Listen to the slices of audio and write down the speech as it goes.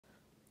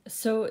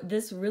So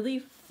this really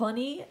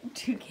funny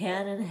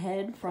Toucannon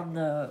head from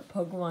the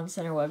Pokemon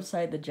Center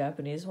website, the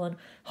Japanese one,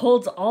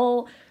 holds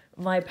all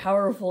my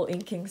powerful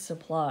inking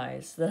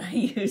supplies that I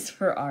use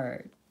for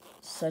art.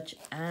 Such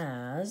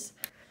as,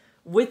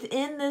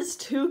 within this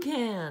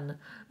toucan,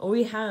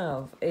 we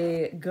have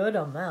a good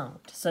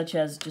amount, such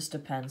as just a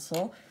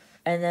pencil.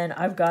 And then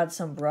I've got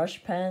some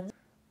brush pens,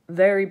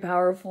 very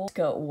powerful. It's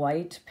got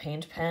white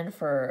paint pen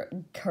for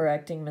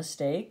correcting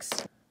mistakes.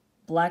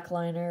 Black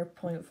liner,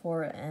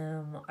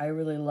 0.4M, I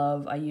really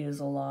love, I use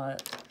a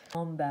lot.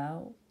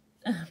 Bow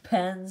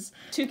pens.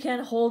 Toucan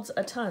holds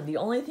a ton. The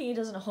only thing he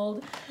doesn't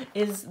hold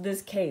is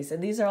this case,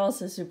 and these are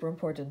also super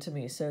important to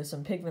me, so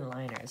some pigment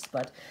liners.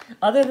 But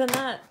other than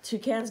that,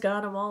 Toucan's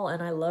got them all,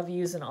 and I love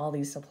using all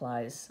these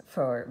supplies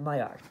for my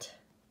art.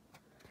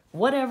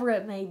 Whatever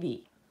it may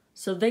be.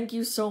 So thank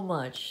you so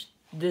much,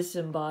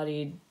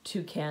 Disembodied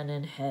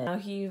Toucannon head. Now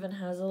he even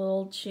has a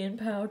little chin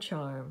pow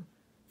charm.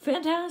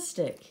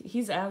 Fantastic!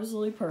 He's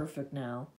absolutely perfect now.